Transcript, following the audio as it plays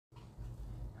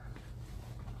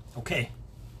Okay,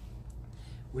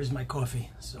 where's my coffee?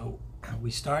 So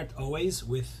we start always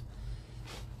with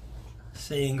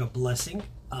saying a blessing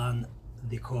on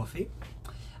the coffee.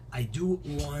 I do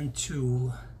want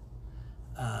to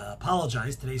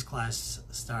apologize. Today's class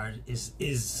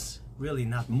is really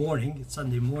not morning. It's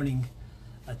Sunday morning,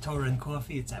 Torah and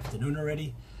coffee. It's afternoon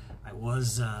already. I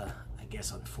was, I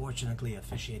guess, unfortunately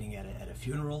officiating at a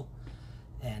funeral,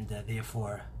 and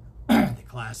therefore the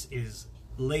class is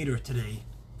later today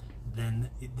than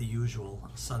the usual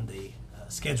Sunday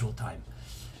schedule time.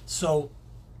 So,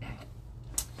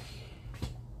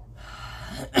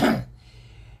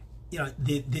 you know,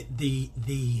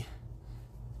 the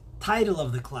title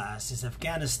of the class is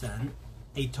Afghanistan,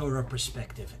 a Torah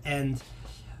Perspective, and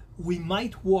we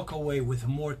might walk away with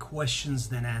more questions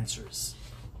than answers.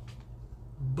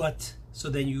 But so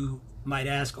then you might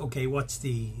ask, okay, what's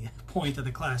the point of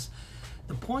the class?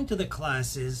 The point of the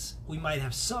class is we might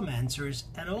have some answers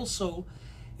and also,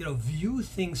 you know, view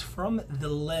things from the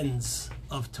lens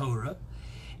of Torah.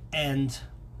 And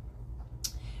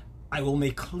I will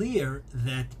make clear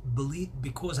that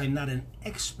because I'm not an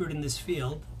expert in this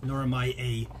field, nor am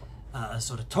I a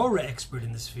sort of Torah expert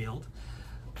in this field,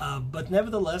 but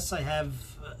nevertheless I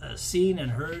have seen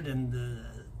and heard and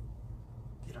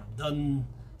you know, done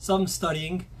some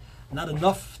studying. Not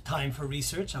enough time for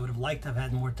research. I would have liked to have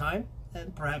had more time,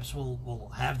 and perhaps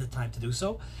we'll have the time to do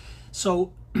so.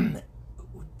 So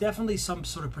definitely some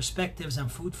sort of perspectives and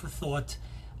food for thought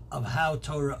of how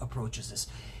Torah approaches this.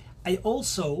 I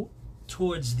also,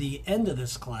 towards the end of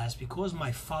this class, because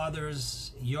my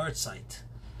father's yahrzeit,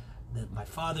 that my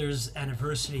father's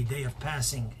anniversary day of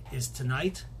passing is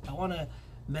tonight, I want to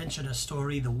mention a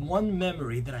story, the one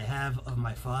memory that I have of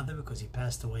my father, because he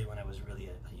passed away when I was really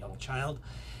a young child.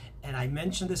 And I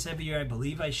mention this every year. I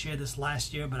believe I shared this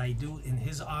last year, but I do, in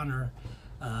his honor,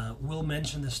 will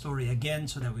mention the story again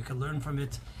so that we can learn from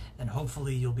it, and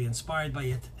hopefully you'll be inspired by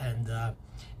it and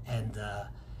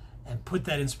put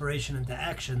that inspiration into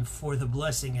action for the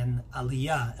blessing and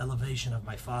aliyah, elevation of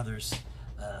my father's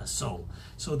soul.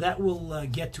 So that we'll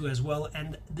get to as well.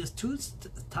 And there's two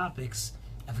topics,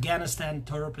 Afghanistan,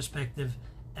 Torah Perspective,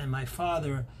 and my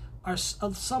father, are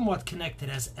somewhat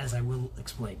connected, as I will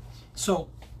explain. So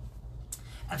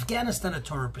Afghanistan, a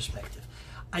Torah Perspective.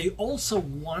 I also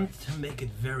want to make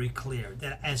it very clear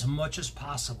that as much as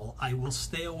possible, I will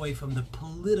stay away from the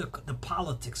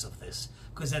politics of this,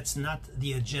 because that's not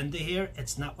the agenda here.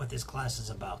 It's not what this class is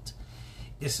about.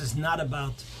 This is not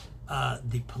about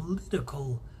the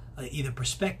political either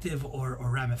perspective or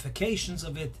ramifications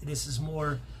of it. This is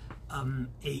more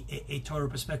a Torah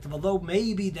perspective, although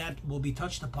maybe that will be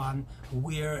touched upon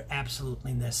where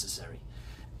absolutely necessary.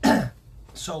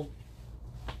 So,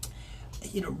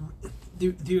 you know,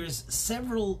 there's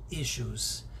several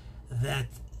issues that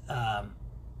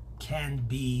can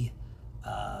be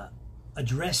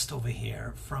addressed over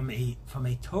here from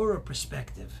a Torah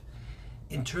perspective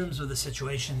in terms of the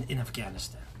situation in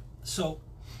Afghanistan. So,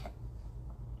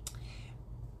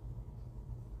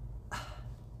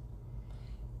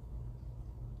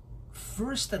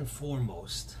 first and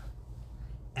foremost,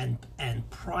 and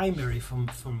primary from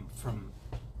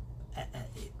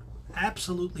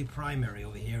absolutely primary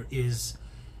over here is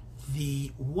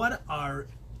what are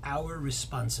our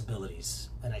responsibilities?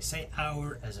 And I say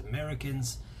our as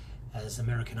Americans, as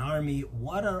American Army,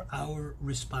 what are our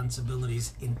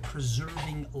responsibilities in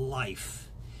preserving life,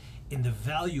 in the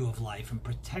value of life, and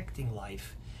protecting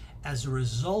life as a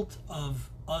result of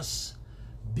us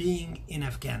being in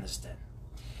Afghanistan?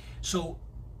 So,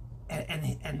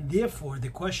 and therefore the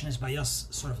question is, by us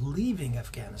sort of leaving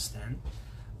Afghanistan,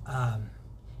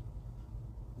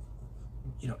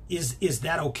 you know, is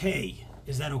that okay?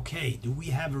 Is that okay? Do we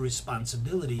have a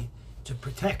responsibility to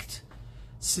protect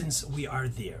since we are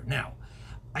there? Now,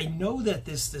 I know that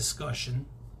this discussion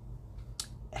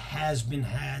has been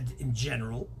had in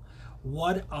general.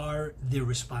 What are the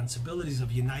responsibilities of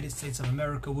the United States of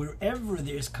America wherever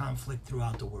there's conflict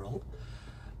throughout the world?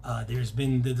 There's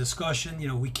been the discussion, you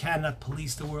know, we cannot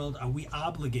police the world. Are we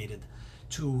obligated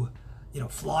to, you know,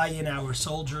 fly in our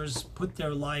soldiers, put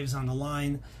their lives on the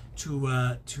line to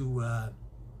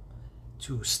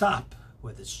stop,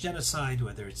 whether it's genocide,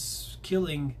 whether it's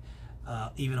killing,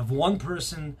 even of one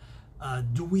person?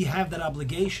 Do we have that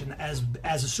obligation as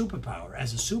a superpower?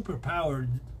 As a superpower,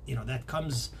 you know, that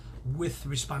comes with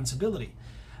responsibility.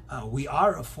 We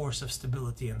are a force of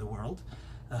stability in the world.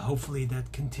 Hopefully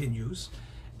that continues.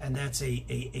 And that's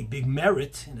a big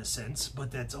merit in a sense,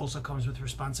 but that also comes with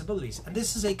responsibilities. And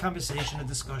this is a conversation, a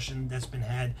discussion that's been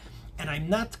had, and I'm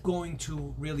not going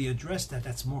to really address that.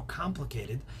 That's more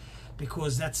complicated.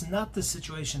 because that's not the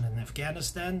situation in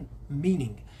Afghanistan.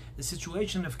 Meaning, the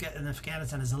situation in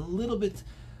Afghanistan is a little bit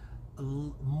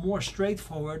more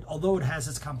straightforward, although it has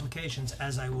its complications,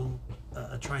 as I will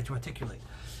try to articulate.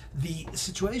 The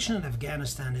situation in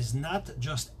Afghanistan is not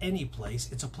just any place,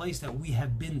 it's a place that we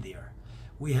have been there.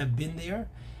 We have been there,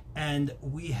 and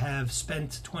we have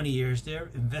spent 20 years there,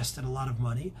 invested a lot of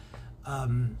money,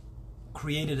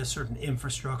 created a certain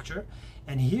infrastructure.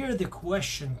 And here the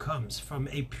question comes from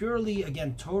a purely,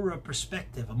 again, Torah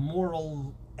perspective, a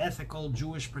moral, ethical,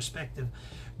 Jewish perspective.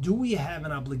 Do we have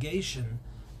an obligation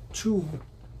to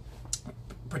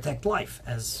protect life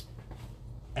as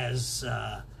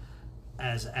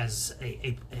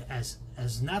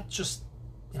not just,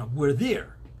 we're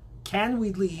there? Can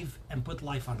we leave and put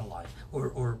life on the line?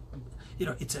 Or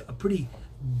it's a pretty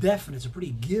definite, it's a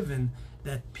pretty given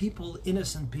that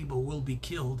innocent people will be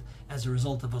killed as a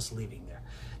result of us leaving there.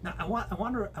 Now, I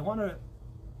want to,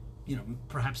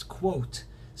 perhaps quote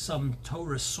some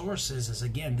Torah sources, as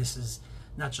again, this is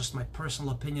not just my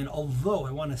personal opinion, although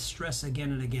I want to stress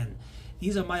again and again,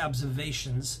 these are my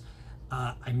observations.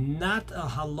 I'm not a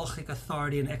halachic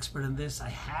authority and expert in this. I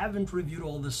haven't reviewed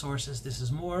all the sources. This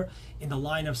is more in the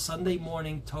line of Sunday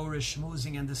morning Torah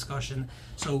schmoozing and discussion.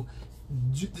 So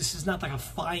this is not like a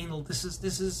final. This is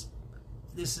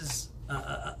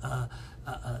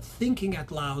thinking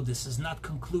out loud. This is not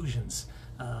conclusions.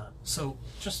 So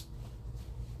just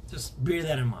bear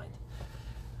that in mind.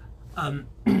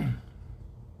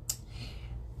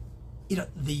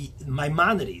 The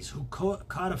Maimonides, who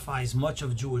codifies much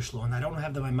of Jewish law, and I don't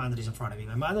have the Maimonides in front of me.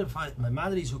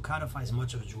 Maimonides, who codifies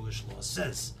much of Jewish law,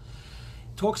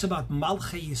 talks about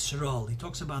Malchei Yisrael. He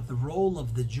talks about the role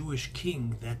of the Jewish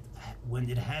king, that when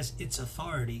it has its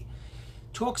authority,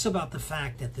 talks about the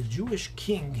fact that the Jewish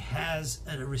king has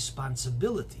a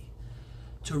responsibility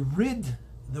to rid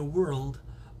the world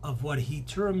of what he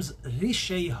terms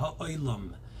Rishei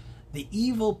Ha'olam, the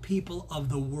evil people of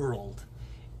the world.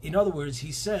 In other words,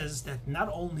 he says that not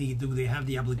only do they have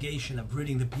the obligation of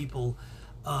ridding the people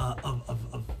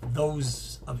of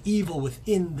those of evil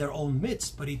within their own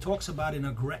midst, but he talks about in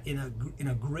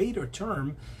a greater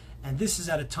term, and this is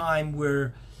at a time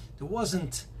where there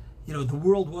wasn't, the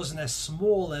world wasn't as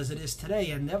small as it is today,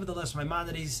 and nevertheless,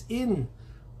 Maimonides, in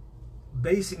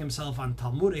basing himself on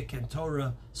Talmudic and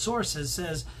Torah sources,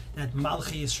 says that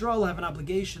Malchei Yisrael have an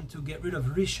obligation to get rid of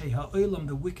Rishei Ha'olam,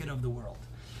 the wicked of the world.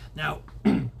 Now,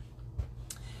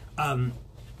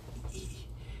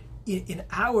 in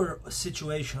our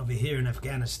situation over here in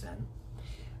Afghanistan,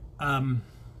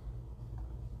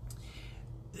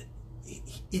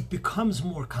 it becomes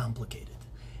more complicated.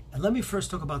 And let me first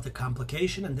talk about the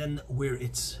complication, and then where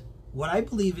it's what I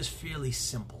believe is fairly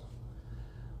simple.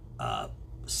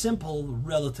 Simple,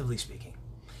 relatively speaking.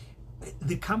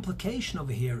 The complication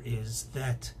over here is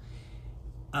that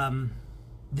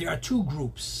there are two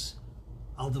groups.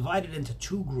 I'll divide it into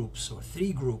two groups or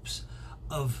three groups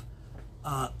of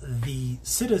the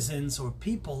citizens or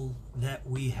people that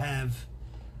we have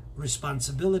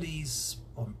responsibilities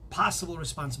or possible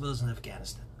responsibilities in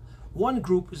Afghanistan. One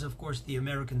group is, of course, the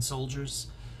American soldiers,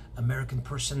 American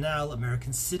personnel,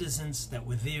 American citizens that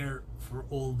were there for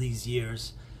all these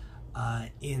years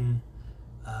in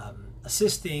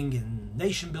assisting in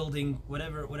nation building,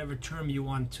 whatever term you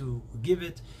want to give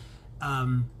it.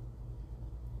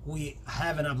 We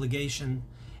have an obligation,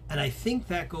 and I think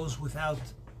that goes without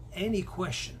any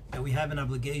question, that we have an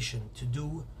obligation to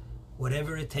do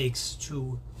whatever it takes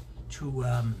to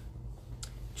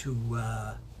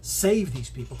save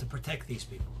these people, to protect these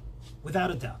people,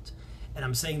 without a doubt. And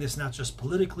I'm saying this not just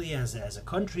politically as a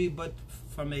country, but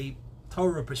from a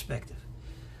Torah perspective.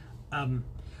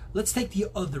 Let's take the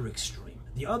other extreme.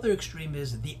 The other extreme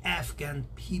is the Afghan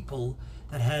people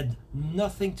that had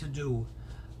nothing to do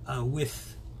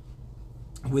with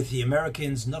the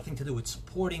Americans, nothing to do with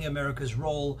supporting America's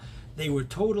role. They were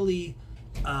totally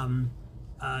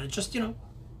just,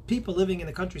 people living in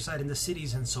the countryside, in the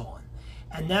cities, and so on.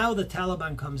 And now the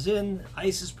Taliban comes in,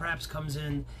 ISIS perhaps comes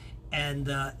in, and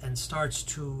starts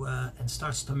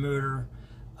to murder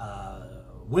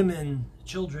women,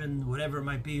 children, whatever it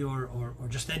might be, or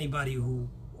just anybody who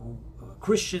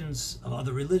Christians of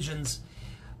other religions.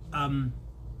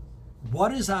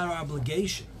 What is our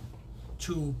obligation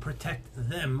to protect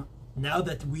them now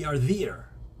that we are there?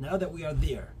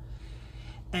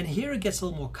 And here it gets a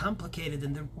little more complicated,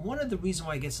 and one of the reasons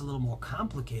why it gets a little more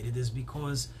complicated is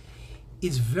because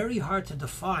it's very hard to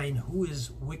define who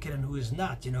is wicked and who is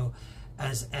not.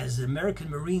 As American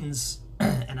Marines,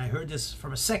 and I heard this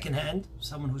from a second hand,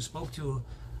 someone who spoke to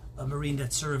a Marine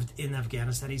that served in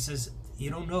Afghanistan, he says, you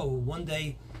don't know, one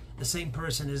day the same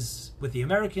person is with the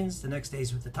Americans, the next day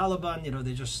is with the Taliban.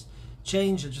 They just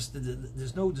change.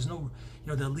 There's no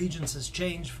the allegiances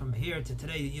change from here to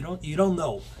today. You don't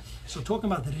know. So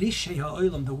talking about the Rishei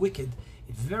HaOlam, the wicked,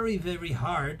 it's very, very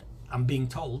hard, I'm being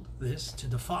told this, to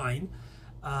define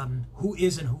who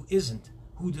is and who isn't,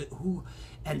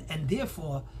 and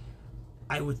therefore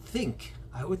I would think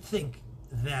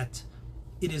that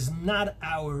it is not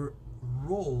our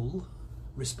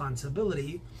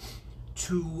responsibility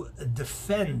to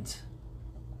defend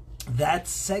that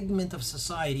segment of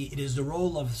society. It is the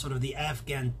role of sort of the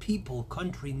Afghan people,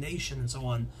 country, nation, and so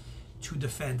on, to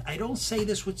defend. I don't say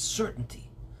this with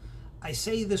certainty. I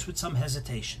say this with some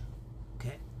hesitation.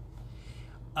 Okay.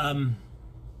 On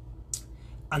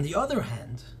the other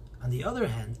hand,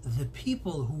 the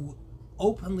people who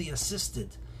openly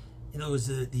assisted,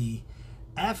 the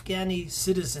Afghani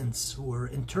citizens who were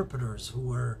interpreters, who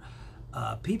were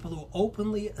people who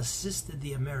openly assisted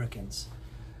the Americans,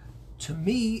 to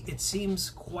me it seems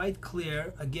quite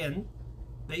clear, again,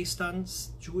 based on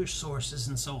Jewish sources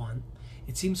and so on,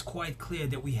 it seems quite clear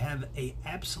that we have an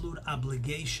absolute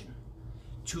obligation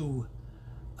to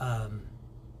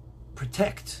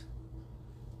protect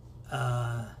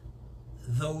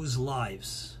those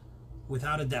lives,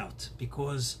 without a doubt,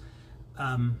 because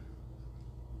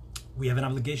we have an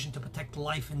obligation to protect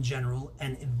life in general,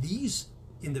 and these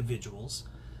individuals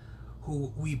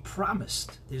who we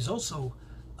promised, there's also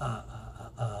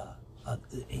a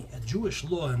Jewish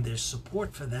law, and there's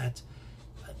support for that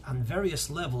on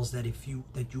various levels, that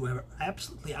you are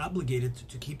absolutely obligated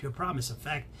to keep your promise. In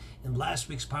fact, in last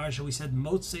week's parasha we said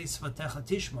Motzei Svatecha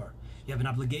Tishmor, you have an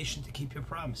obligation to keep your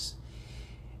promise.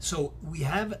 So we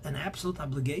have an absolute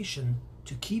obligation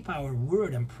to keep our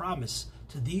word and promise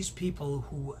to these people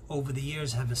who over the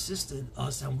years have assisted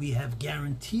us, and we have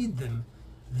guaranteed them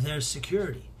their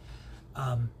security.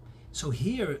 So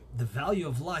here, the value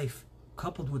of life,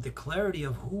 coupled with the clarity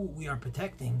of who we are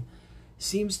protecting,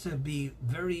 seems to be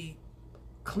very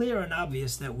clear and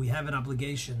obvious that we have an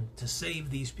obligation to save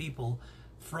these people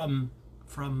from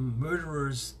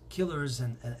murderers, killers,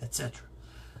 and etc.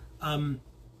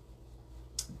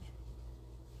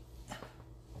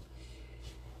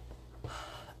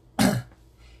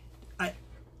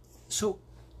 So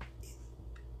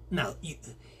now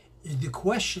the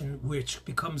question, which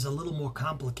becomes a little more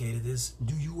complicated, is: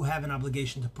 do you have an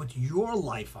obligation to put your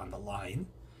life on the line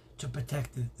to protect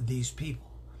these people?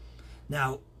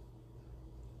 Now,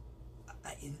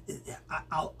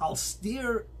 I'll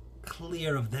steer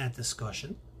clear of that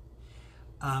discussion,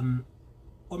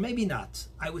 or maybe not.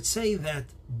 I would say that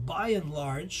by and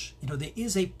large, there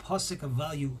is a pasuk of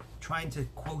value, trying to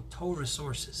quote Torah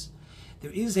sources.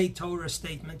 There is a Torah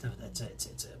statement.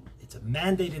 It's a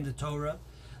mandate in the Torah.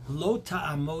 Lo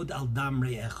ta'amod al dam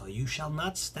re'echa. You shall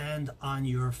not stand on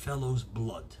your fellow's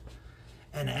blood.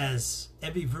 And as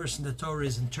every verse in the Torah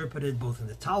is interpreted, both in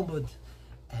the Talmud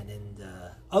and in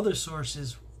the other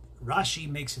sources, Rashi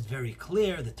makes it very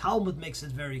clear, the Talmud makes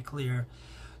it very clear,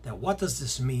 that what does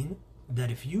this mean? That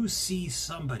if you see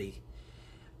somebody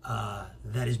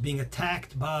that is being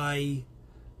attacked by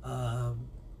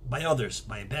others,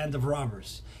 by a band of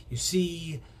robbers, you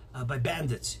see by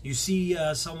bandits, you see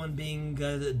someone being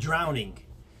drowning.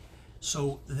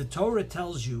 So the Torah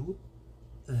tells you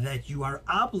that you are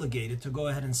obligated to go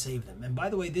ahead and save them. And by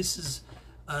the way, this is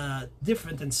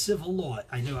different than civil law.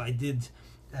 I know I did,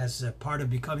 as a part of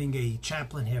becoming a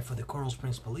chaplain here for the Coral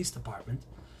Springs Police Department,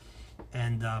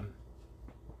 and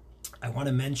I want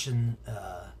to mention,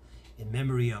 in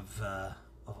memory of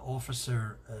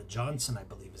Officer Johnson, I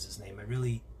believe is his name. I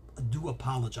really do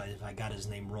apologize if I got his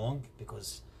name wrong,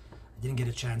 because I didn't get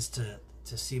a chance to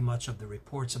see much of the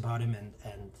reports about him,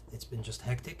 and it's been just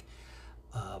hectic.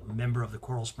 Member of the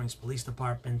Coral Springs Police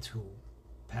Department who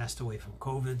passed away from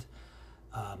COVID.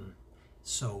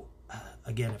 So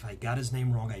again, if I got his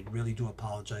name wrong, I really do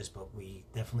apologize, but we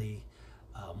definitely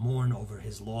mourn over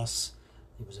his loss.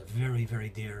 He was a very, very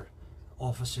dear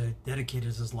officer,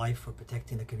 dedicated his life for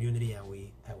protecting the community, and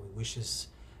we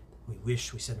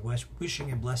send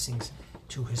wishing and blessings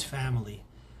to his family,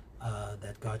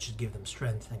 that God should give them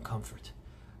strength and comfort,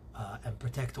 and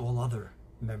protect all other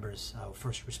members, our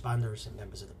first responders and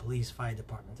members of the police, fire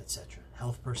department, etc.,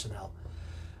 health personnel.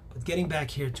 But getting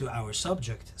back here to our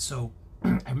subject, so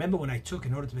I remember when I took,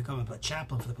 in order to become a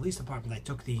chaplain for the police department, I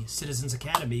took the Citizens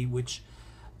Academy, which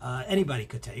anybody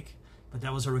could take, but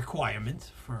that was a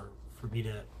requirement for me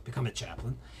to become a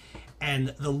chaplain.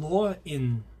 And the law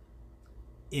in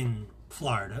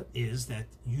Florida is that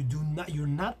you're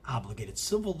not obligated.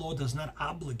 Civil law does not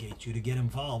obligate you to get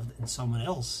involved in someone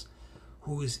else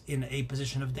who is in a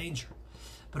position of danger.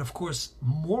 But of course,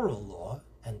 moral law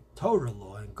And Torah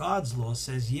law and God's law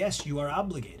says, yes, you are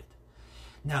obligated.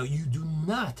 Now, you do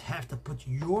not have to put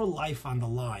your life on the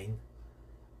line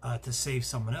to save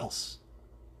someone else.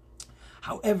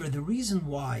 However, the reason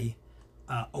why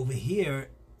over here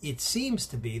it seems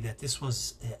to be that this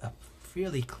was a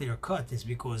fairly clear cut is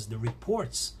because the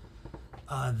reports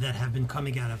that have been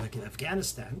coming out of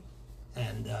Afghanistan,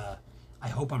 and I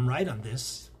hope I'm right on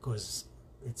this, because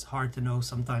it's hard to know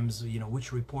sometimes,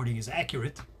 which reporting is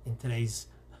accurate in today's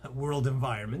world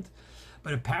environment.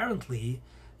 But apparently,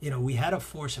 we had a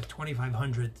force of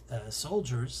 2,500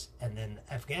 soldiers and then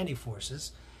Afghani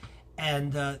forces,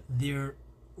 and there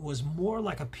was more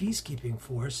like a peacekeeping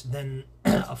force than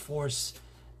a force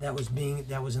that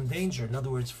was in danger. In other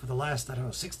words, for the last,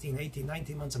 16, 18,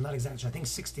 19 months, I'm not exactly sure, I think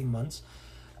 16 months,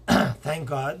 thank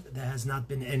God, there has not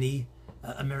been any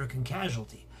American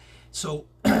casualty. So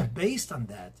based on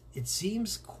that, it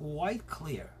seems quite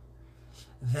clear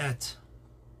that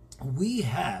we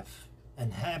have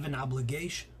an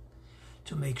obligation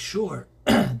to make sure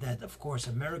that, of course,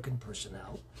 American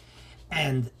personnel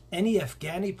and any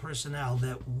Afghani personnel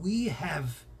that we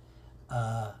have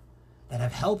that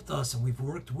have helped us and we've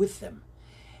worked with them,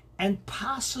 and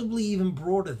possibly even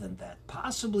broader than that,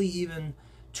 possibly even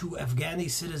to Afghani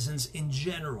citizens in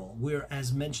general, where,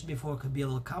 as mentioned before, it could be a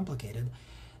little complicated,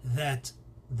 that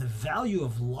the value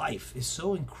of life is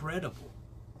so incredible,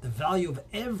 the value of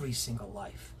every single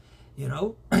life.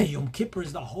 Yom Kippur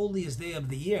is the holiest day of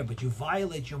the year, but you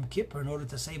violate Yom Kippur in order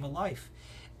to save a life.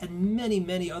 And many,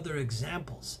 many other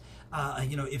examples.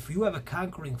 If you have a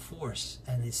conquering force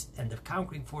and the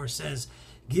conquering force says,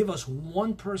 give us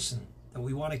one person that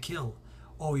we want to kill,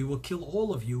 or we will kill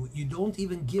all of you, you don't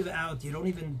even give out, you don't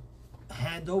even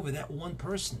hand over that one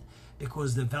person,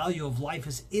 because the value of life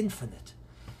is infinite.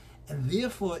 And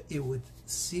therefore, it would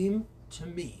seem to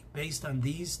me, based on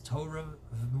these Torah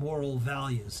moral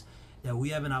values, that we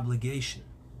have an obligation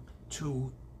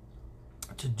to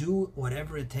do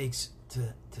whatever it takes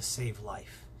to save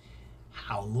life.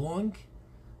 How long?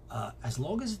 As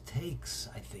long as it takes,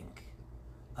 I think.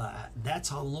 That's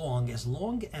how long. As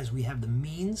long as we have the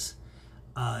means,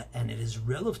 and it is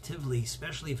relatively,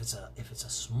 especially if it's a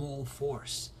small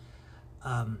force.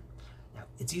 Now,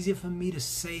 it's easier for me to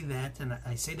say that, and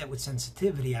I say that with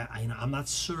sensitivity. I'm not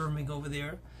serving over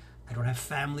there. I don't have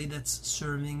family that's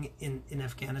serving in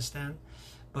Afghanistan.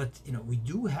 But, we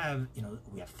do have,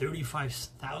 we have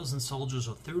 35,000 soldiers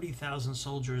or 30,000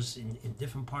 soldiers in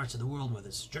different parts of the world, whether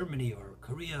it's Germany or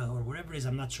Korea or wherever it is.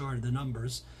 I'm not sure the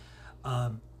numbers.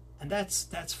 And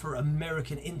that's for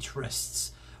American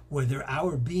interests. Whether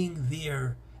our being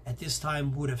there at this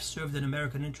time would have served an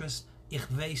American interest, ich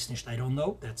weiß nicht. I don't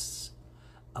know. That's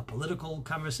a political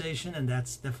conversation, and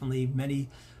that's definitely many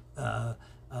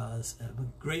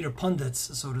greater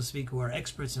pundits, so to speak, who are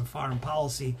experts in foreign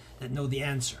policy that know the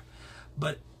answer.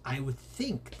 But I would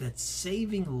think that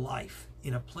saving life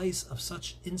in a place of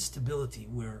such instability,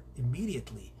 where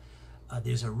immediately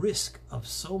there's a risk of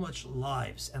so much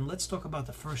lives, and let's talk about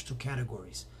the first two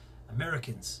categories,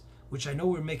 Americans, which I know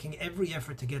we're making every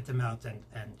effort to get them out,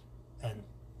 and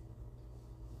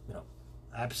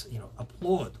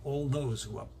applaud all those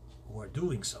who are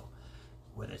doing so,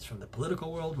 whether it's from the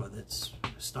political world, whether it's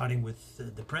starting with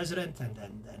the president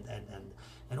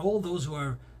and all those who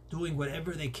are doing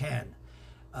whatever they can.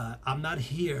 I'm not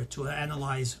here to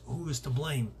analyze who is to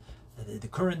blame, the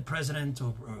current president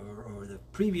or the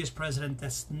previous president.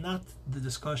 That's not the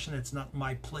discussion. It's not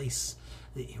my place.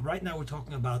 Right now we're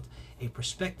talking about a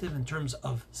perspective in terms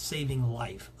of saving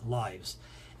lives.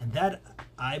 And that,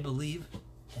 I believe,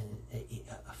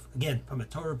 again, from a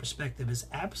Torah perspective, is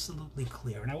absolutely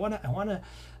clear. And I want to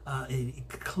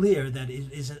clear that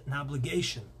it is an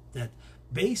obligation that,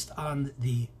 based on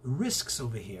the risks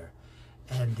over here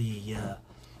and the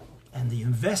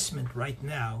investment right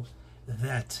now,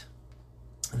 that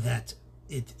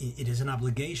it is an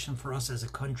obligation for us as a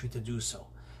country to do so.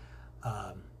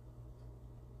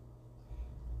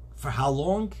 For how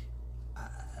long?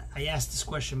 I asked this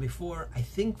question before. I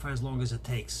think for as long as it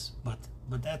takes, but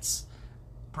that's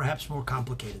perhaps more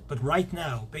complicated. But right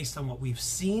now, based on what we've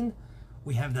seen,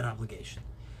 we have that obligation.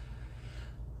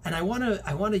 And I want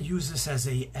to use this as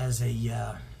a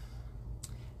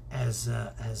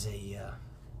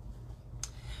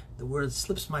the word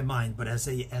slips my mind, but as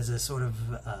a sort of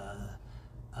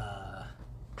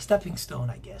stepping stone,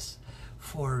 I guess,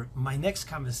 for my next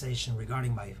conversation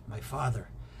regarding my father,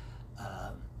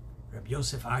 Reb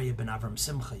Yosef Aryeh ben Avram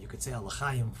Simcha. You could say Al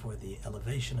Chaim for the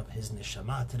elevation of his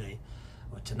neshama today,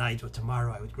 or tonight, or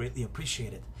tomorrow. I would greatly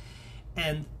appreciate it.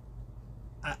 And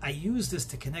I use this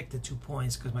to connect the 2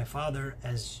 points, because my father,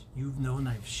 as you've known,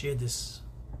 I've shared this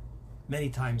many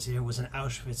times here, was an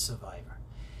Auschwitz survivor.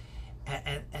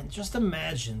 And just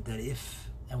imagine that if,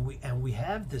 and we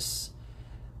have this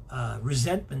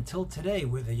resentment till today,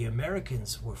 where the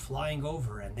Americans were flying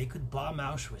over and they could bomb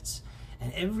Auschwitz,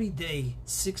 and every day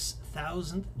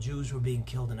 6,000 Jews were being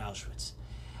killed in Auschwitz.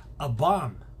 A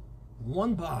bomb,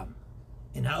 one bomb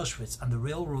in Auschwitz, on the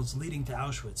railroads leading to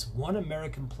Auschwitz, one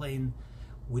American plane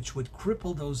which would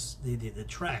cripple the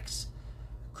tracks,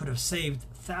 could have saved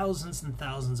thousands and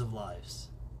thousands of lives.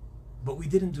 But we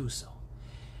didn't do so.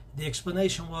 The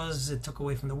explanation was it took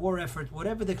away from the war effort,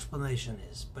 whatever the explanation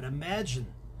is. But imagine,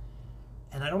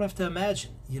 and I don't have to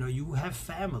imagine, you have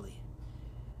family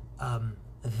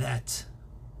that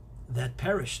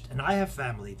perished, and I have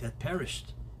family that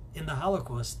perished in the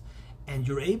Holocaust, and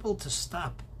you're able to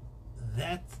stop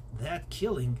that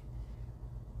killing.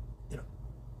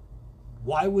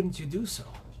 Why wouldn't you do so?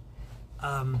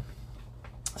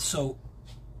 So,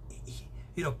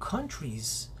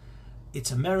 countries,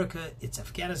 it's America, it's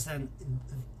Afghanistan.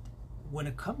 When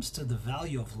it comes to the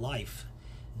value of life,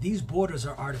 these borders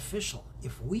are artificial.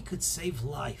 If we could save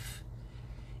life,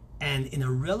 and in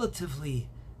a relatively,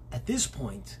 at this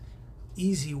point,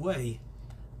 easy way,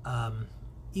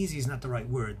 easy is not the right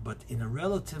word, but in a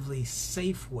relatively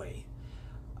safe way,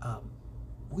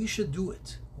 we should do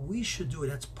it. We should do it.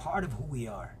 That's part of who we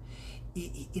are.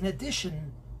 In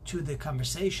addition to the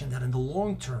conversation that in the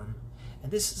long term,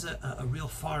 and this is a real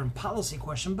foreign policy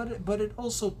question, but it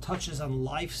also touches on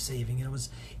life saving. And it was,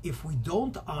 if we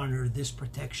don't honor this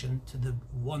protection to the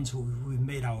ones who we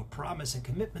made our promise and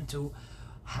commitment to,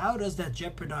 how does that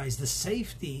jeopardize the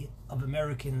safety of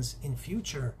Americans in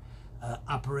future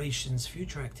operations,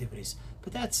 future activities?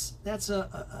 But that's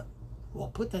well,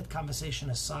 put that conversation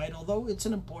aside, although it's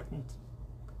an important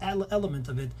element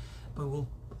of it. But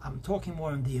I'm talking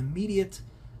more on the immediate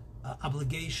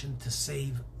obligation to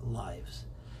save lives.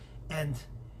 And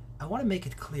I want to make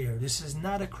it clear, this is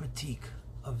not a critique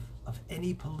of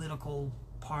any political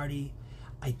party.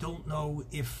 I don't know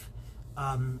if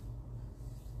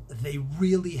they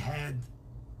really had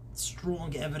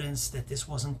strong evidence that this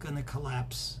wasn't going to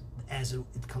collapse as it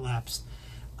collapsed.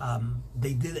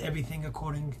 They did everything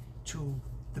according to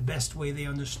the best way they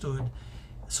understood.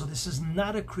 So this is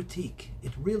not a critique.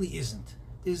 It really isn't.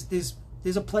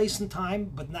 There's a place and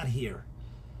time, but not here,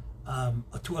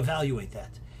 to evaluate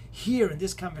that. Here in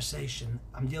this conversation,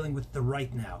 I'm dealing with the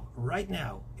right now. Right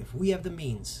now, if we have the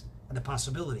means and the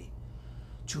possibility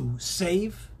to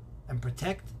save and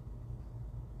protect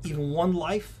even one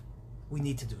life, we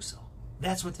need to do so.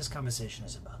 That's what this conversation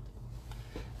is about.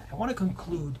 I want to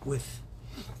conclude with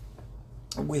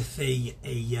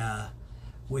a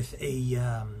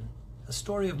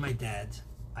story of my dad.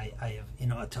 I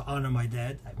have, to honor my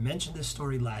dad. I've mentioned this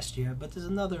story last year, but there's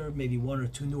another, maybe one or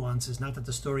two nuances. Not that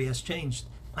the story has changed.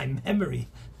 My memory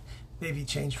maybe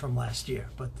changed from last year,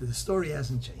 but the story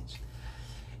hasn't changed.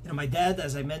 My dad,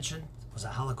 as I mentioned, was a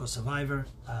Holocaust survivor,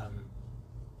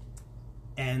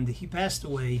 and he passed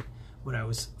away when I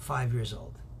was 5 years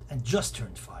old, and just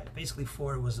turned 5. Basically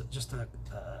 4 was just a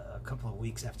couple of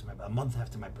weeks after a month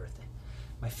after my birthday,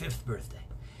 my 5th birthday.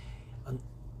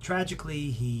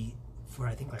 Tragically, he, for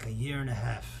I think like a year and a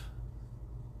half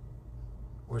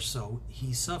or so,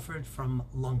 he suffered from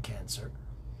lung cancer,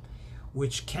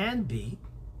 which can be,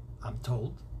 I'm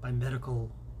told, by medical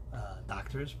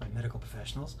doctors, by medical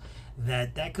professionals,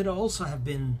 that could also have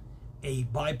been a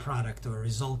byproduct or a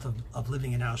result of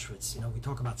living in Auschwitz. We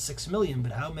talk about 6 million,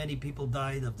 but how many people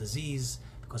died of disease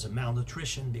because of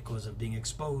malnutrition, because of being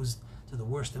exposed to the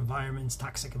worst environments,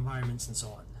 toxic environments, and so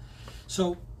on.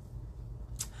 So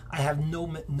I have no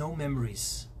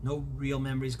memories, no real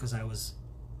memories, because I was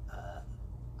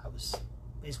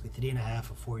basically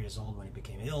 3.5 or 4 years old when he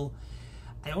became ill.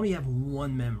 I only have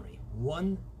one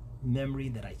memory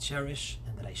that I cherish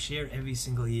and that I share every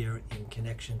single year in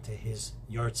connection to his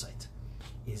yahrzeit,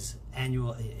 his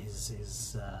annual, the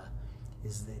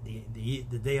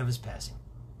day of his passing.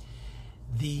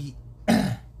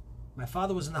 My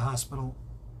father was in the hospital,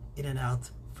 in and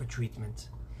out for treatment.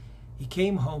 He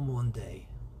came home one day.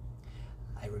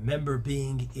 I remember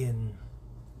being in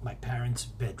my parents'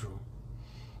 bedroom.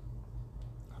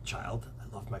 A child, I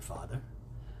loved my father.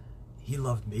 He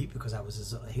loved me because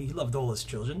he loved all his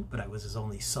children, but I was his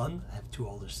only son. I have 2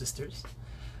 older sisters.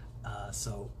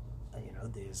 So,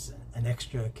 there's an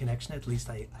extra connection, at least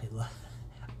I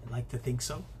like to think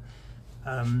so.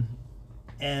 I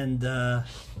didn't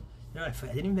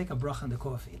even make a bracha on the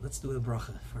coffee. Let's do the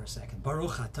bracha for a second.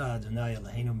 Baruch atah Adonai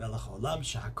Eloheinu melech haolam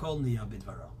shehakol niyah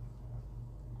bidvaro.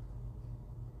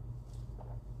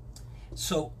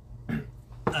 So,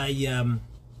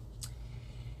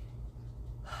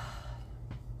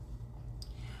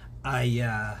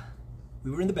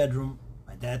 We were in the bedroom.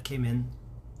 My dad came in,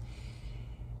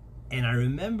 and I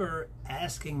remember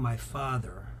asking my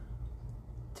father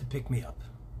to pick me up.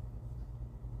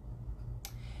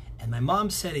 And my mom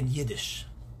said in Yiddish,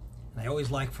 and I always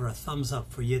like for a thumbs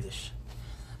up for Yiddish.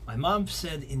 My mom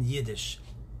said in Yiddish,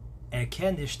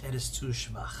 kann nicht, ist zu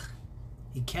schwach.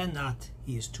 He cannot,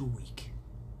 he is too weak.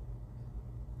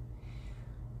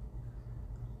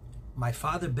 My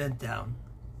father bent down,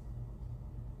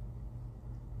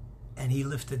 and he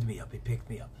lifted me up, he picked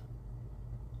me up.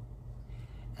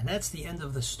 And that's the end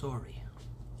of the story.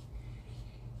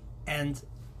 And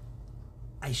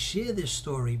I share this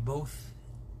story both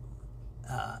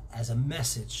as a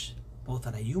message, both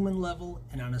on a human level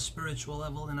and on a spiritual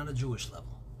level and on a Jewish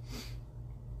level.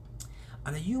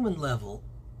 On a human level,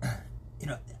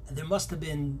 there must have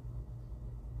been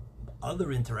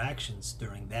other interactions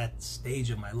during that stage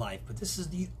of my life, but this is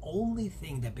the only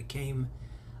thing that became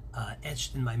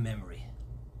etched in my memory.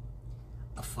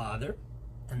 A father,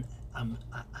 and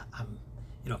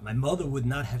if my mother would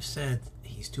not have said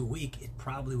he's too weak, it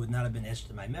probably would not have been etched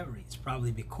in my memory. It's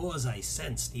probably because I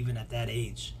sensed, even at that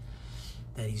age,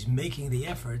 that he's making the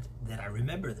effort, that I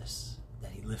remember this,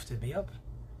 that he lifted me up.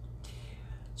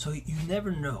 So you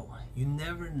never know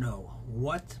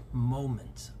what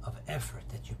moment of effort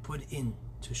that you put in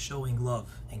to showing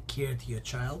love and care to your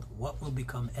child, what will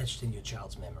become etched in your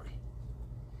child's memory.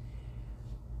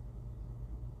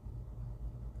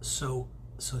 So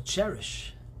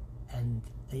cherish, and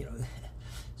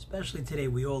especially today,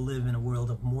 we all live in a world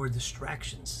of more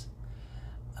distractions.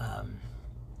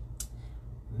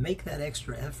 Make that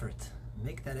extra effort.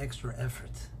 Make that extra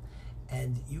effort,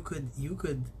 and you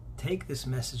could take this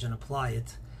message and apply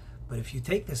it. But if you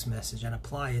take this message and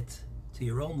apply it to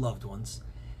your own loved ones,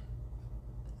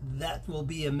 that will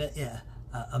be a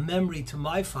memory to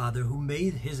my father, who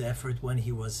made his effort when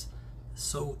he was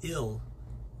so ill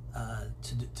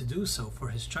to do so for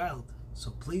his child.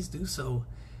 So please do so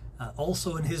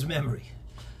also in his memory,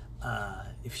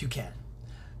 if you can.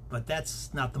 But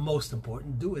that's not the most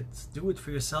important. Do it for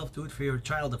yourself, do it for your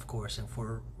child, of course, and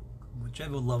for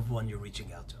whichever loved one you're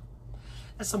reaching out to.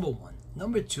 That's number one.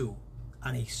 Number two,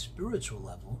 on a spiritual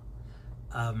level,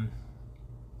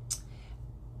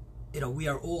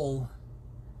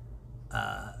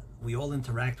 we all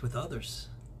interact with others.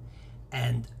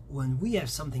 And when we have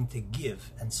something to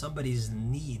give and somebody's in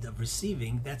need of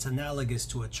receiving, that's analogous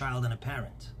to a child and a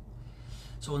parent.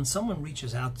 So when someone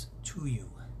reaches out to you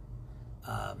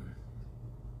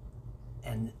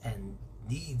and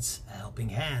needs a helping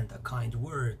hand, a kind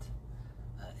word,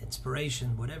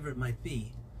 inspiration, whatever it might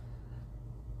be,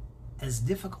 as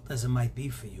difficult as it might be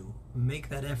for you, make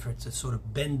that effort to sort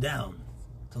of bend down,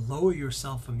 to lower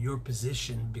yourself from your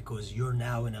position, because you're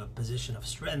now in a position of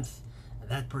strength and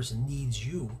that person needs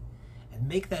you, and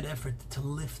make that effort to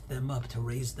lift them up, to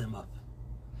raise them up.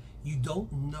 You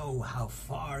don't know how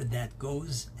far that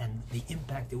goes and the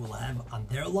impact it will have on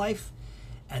their life,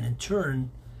 and in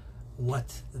turn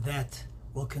what that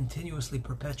will continuously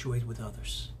perpetuate with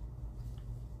others.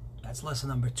 That's lesson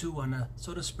number two on a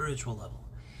sort of spiritual level.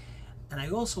 And I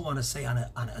also want to say on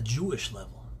a Jewish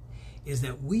level, is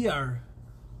that we are,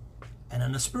 and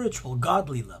on a spiritual,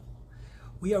 godly level,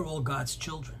 we are all God's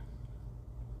children.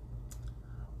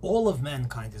 All of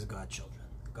mankind is God's children.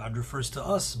 God refers to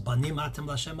us, Banim atem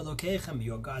l'Hashem Elokeichem,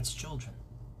 you are God's children.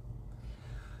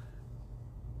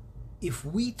 If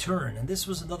we turn, and this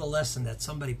was another lesson that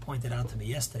somebody pointed out to me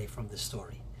yesterday from this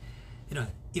story,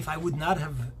 if I would not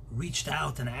have reached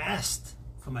out and asked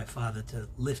for my father to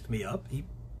lift me up, he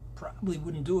probably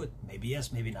wouldn't do it. Maybe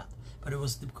yes, maybe not. But it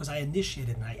was because I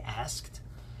initiated and I asked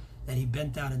that he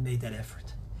bent down and made that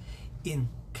effort. In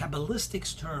Kabbalistic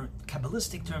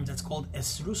terms, that's called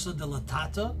esrusa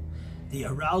delatata. The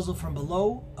arousal from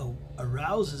below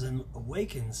arouses and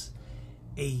awakens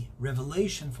a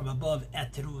revelation from above.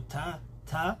 Atruta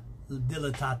ta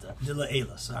dilatata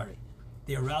dilaela. Sorry,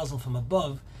 the arousal from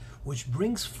above, which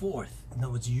brings forth. In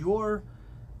other words, your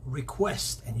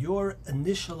request, and you're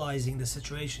initializing the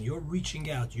situation. You're reaching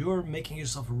out. You're making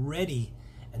yourself ready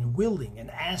and willing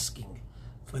and asking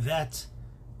for that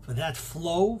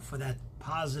flow, for that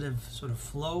positive sort of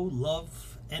flow,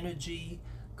 love, energy,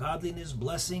 godliness,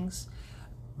 blessings,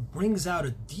 brings out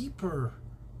a deeper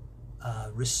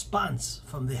response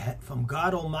from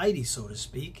God Almighty, so to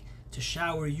speak, to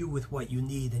shower you with what you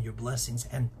need and your blessings,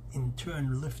 and in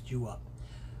turn lift you up.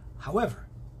 However,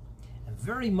 and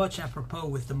very much apropos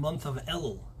with the month of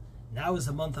Elul, now is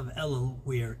the month of Elul,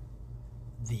 where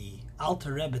the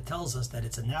Alter Rebbe tells us that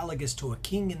it's analogous to a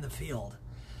king in the field.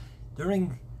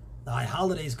 During the high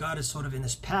holidays, God is sort of in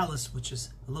his palace, which is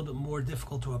a little bit more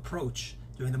difficult to approach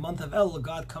During the month of Elul,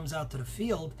 God comes out to the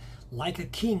field like a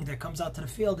king that comes out to the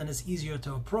field, and it's easier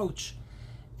to approach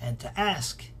and to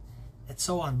ask and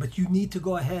so on. But you need to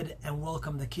go ahead and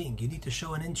welcome the king. You need to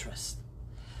show an interest.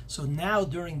 So now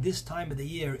during this time of the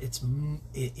year, it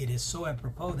is so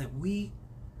apropos that we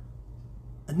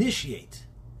initiate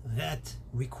that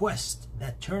request,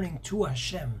 that turning to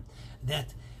Hashem,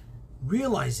 that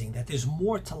realizing that there's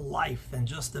more to life than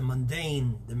just the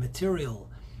mundane, the material,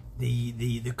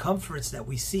 the comforts that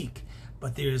we seek,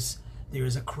 but there is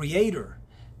a creator,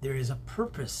 there is a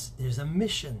purpose, there's a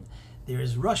mission, there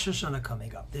is Rosh Hashanah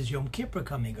coming up, there's Yom Kippur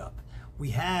coming up.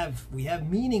 We have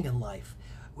meaning in life.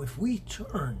 If we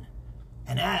turn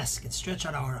and ask and stretch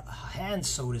out our hands,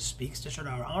 so to speak, stretch out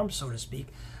our arms, so to speak,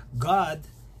 God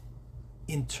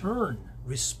in turn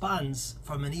responds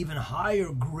from an even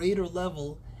higher, greater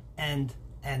level and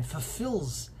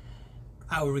fulfills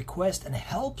our request and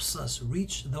helps us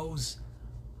reach those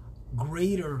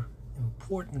greater,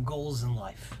 important goals in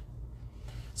life.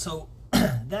 So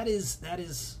that is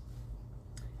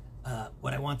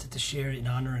what I wanted to share in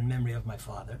honor and memory of my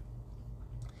father.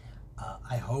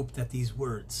 I hope that these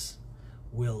words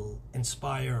will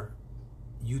inspire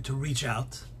you to reach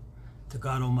out to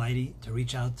God Almighty, to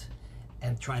reach out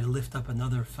and try to lift up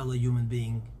another fellow human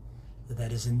being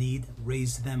that is in need,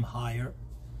 raise them higher,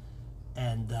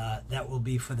 and that will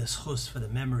be for the schus, for the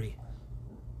memory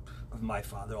of my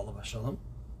father, Olav Shalom,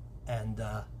 and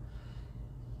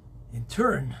in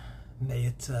turn, may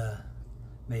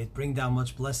it bring down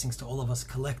much blessings to all of us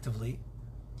collectively,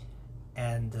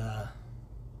 and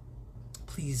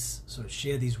please sort of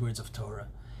share these words of Torah.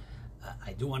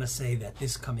 I do want to say that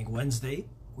this coming Wednesday,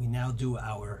 we now do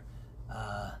our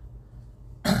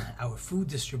food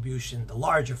distribution, the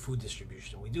larger food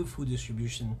distribution. We do food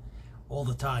distribution all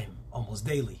the time, almost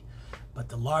daily, but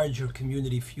the larger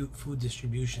community food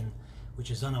distribution,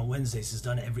 which is done on Wednesdays, is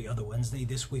done every other Wednesday.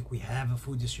 This week we have a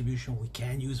food distribution. We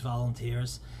can use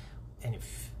volunteers, and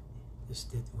if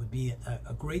it would be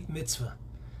a great mitzvah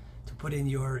to put into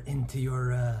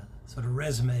your sort of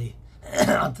resume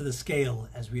onto the scale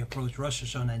as we approach Rosh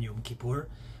Hashanah and Yom Kippur.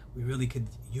 We really could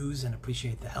use and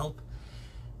appreciate the help.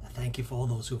 Thank you for all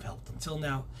those who have helped. Until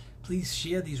now, please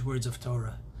share these words of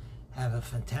Torah. Have a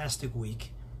fantastic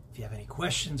week. If you have any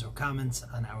questions or comments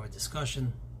on our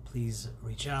discussion, please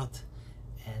reach out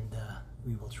and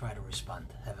we will try to respond.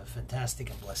 Have a fantastic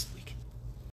and blessed week.